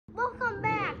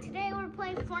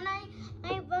playing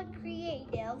Fortnite, but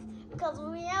creative, because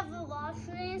we have the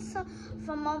losses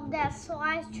from all that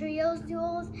slides, trios,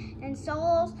 duos, and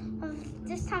solos.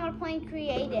 This time we're playing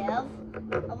creative.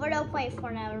 We're not playing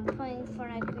Fortnite. We're playing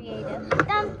Fortnite creative.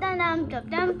 Dum dum dum dum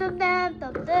dum dum dum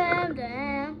dum dum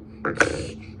dum.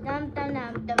 Dum dum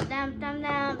dum dum dum dum dum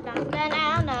dum dum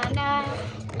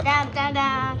dum dum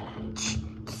dum.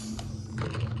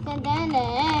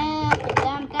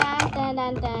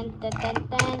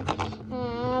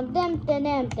 Dun dun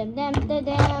dun dun dun dun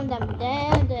dun dun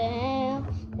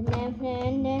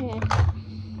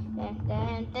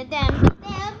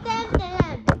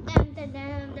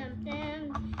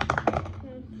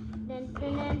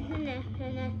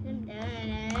dun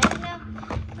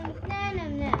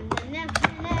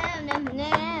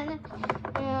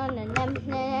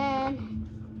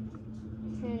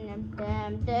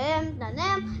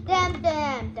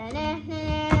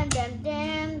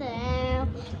dun.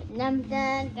 Dum dum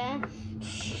dum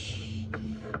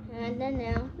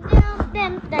dum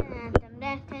dum dum dum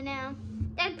dum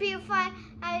Then purify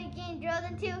how you can drill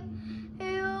into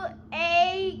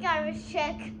a garbage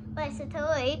truck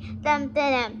versatility.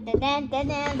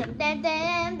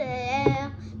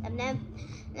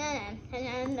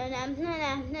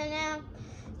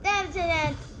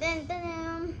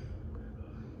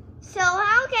 So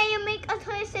how can you make a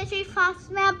 20th Century Fox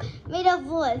map made of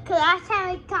wood? Because last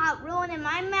time it got ruined in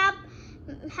my map,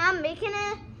 I'm making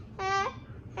it,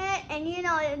 and you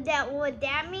know that what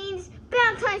that means?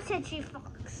 Build 20th Century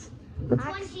Fox.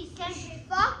 20th Century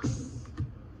Fox?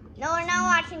 No, we're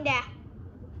not watching that.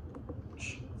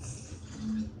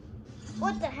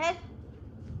 What the heck?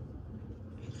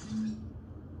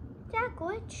 Is that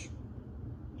glitch?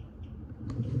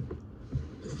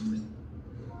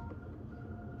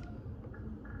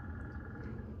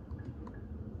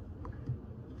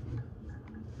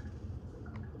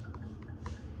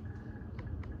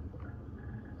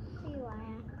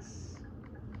 Relax.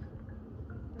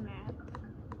 Map.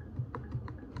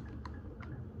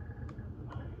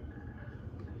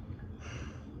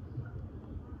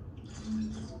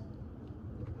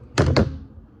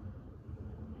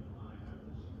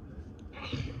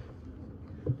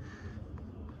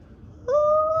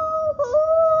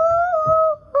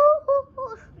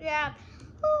 Yeah.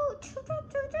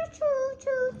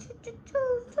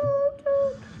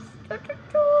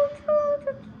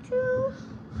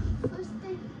 First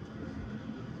thing.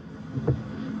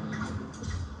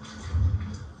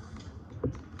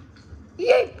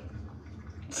 Yay!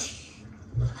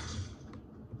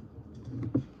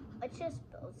 Let's just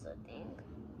build something.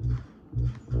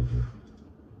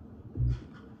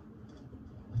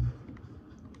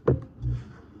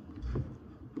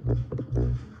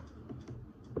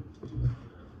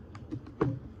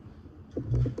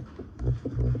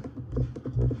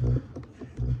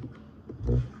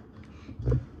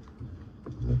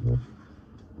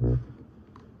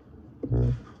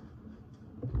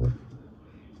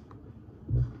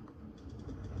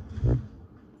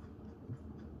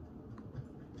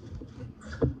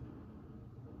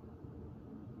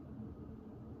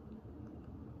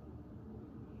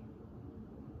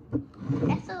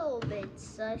 That's a little bit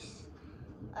sus.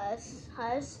 Us.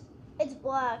 It's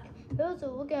black. It was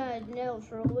looking at nails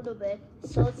for a little bit,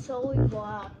 so it's totally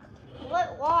black.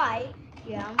 What? Why?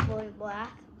 Yeah, I'm fully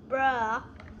black, bruh.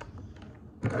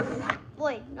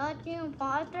 Wait, not you,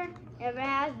 imposter? Never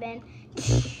has been.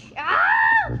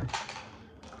 Ah!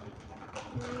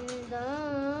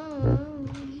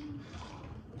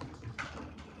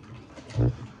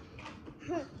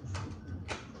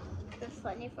 It's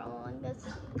funny from Among Us.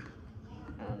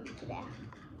 Yeah.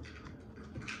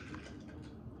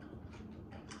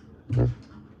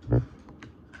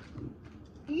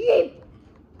 Yeep.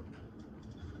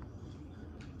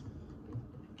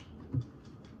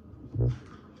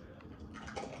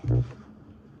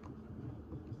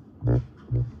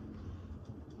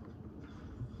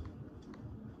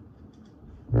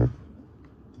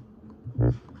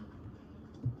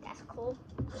 That's cool.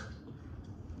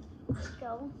 Let's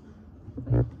go.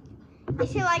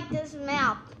 If you like this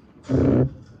map,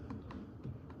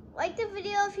 like the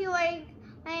video if you like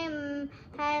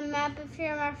my map if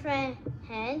you're my friend,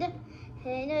 and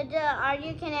or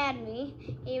you can add me.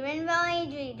 Even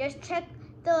Valley, just check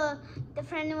the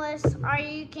friend list, or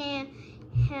you can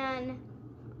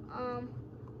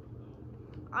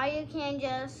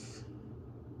just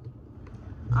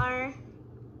or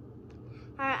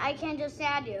I can just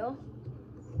add you.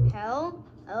 Hell,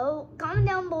 oh, comment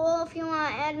down below if you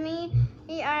want to add me,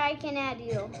 or I can add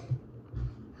you.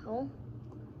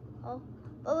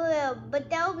 Oh, but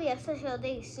that will be a special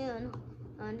day soon.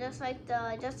 Just like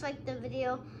the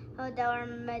video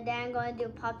my dad going to do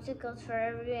popsicles for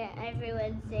every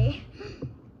Wednesday.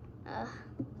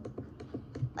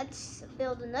 Let's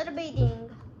build another building.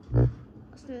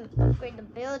 Let's upgrade the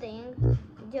building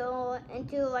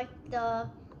into like the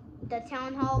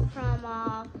town hall from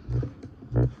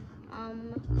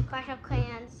Clash of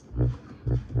Clans,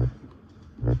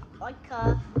 like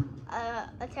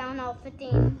a town hall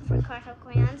 15 for Clash of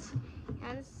Clans,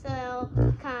 and so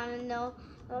kind of know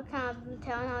what kind of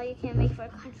town hall you can make for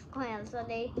Clash of Clans, so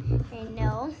they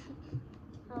know.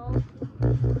 So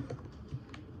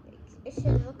it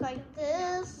should look like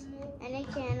this, and it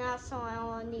can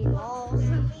also need walls.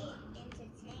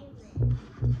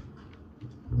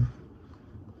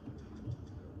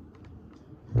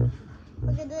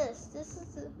 Look at this. This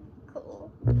is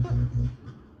cool.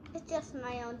 It's just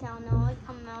my own town hall. I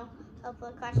come out of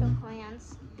the Clash of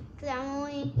Clans because I'm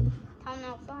only town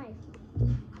hall 5.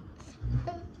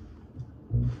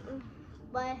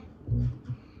 But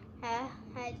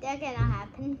that cannot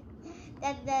happen.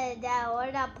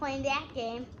 We're not playing that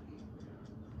game.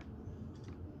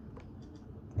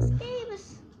 This game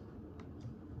is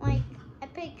like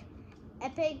epic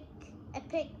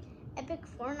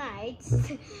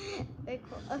Fortnite.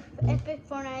 Epic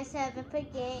Fortnite have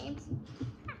epic games.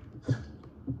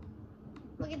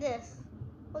 Look at this.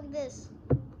 Look at this.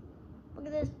 Look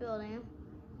at this building.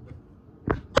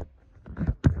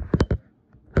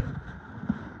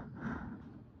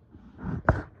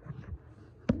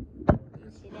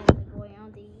 You see that big boy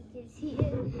on the? You can see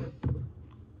it.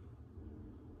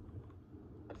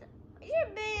 You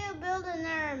should build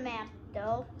another map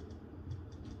though.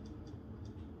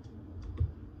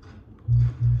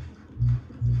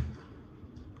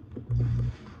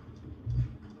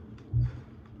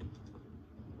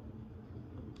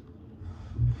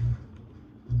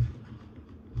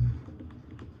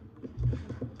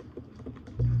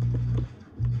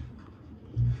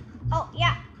 Oh,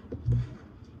 yeah.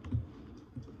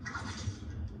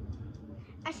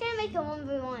 I should make a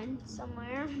 1v1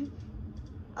 somewhere.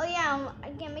 Oh, yeah,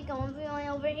 I can make a 1v1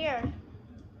 over here.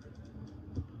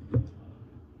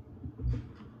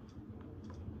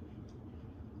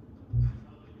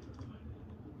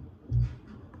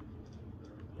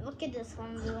 Look at this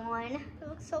 1v1. It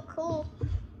looks so cool.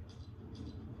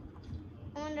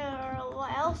 I wonder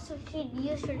what else we could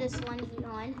use for this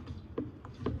 1v1.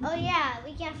 Oh yeah,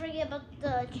 we can't forget about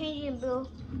the changing blue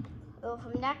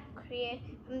from that creative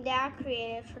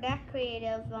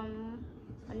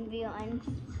 1v1.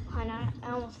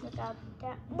 I almost forgot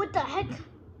that. What the heck?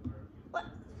 What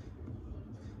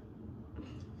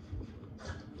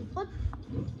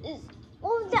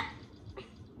was that?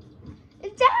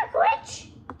 Is that a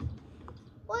glitch?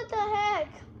 What the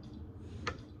heck?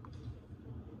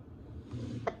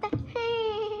 What the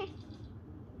heck?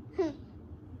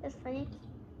 That's funny.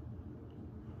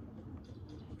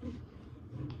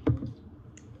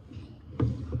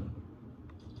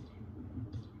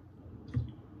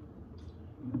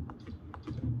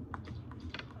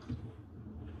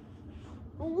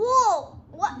 Whoa!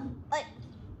 What? Like,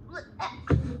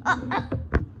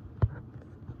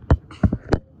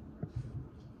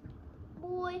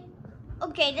 boy.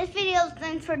 Okay, this video is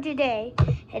done for today.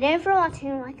 And thanks for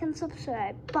watching. Like and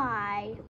subscribe. Bye.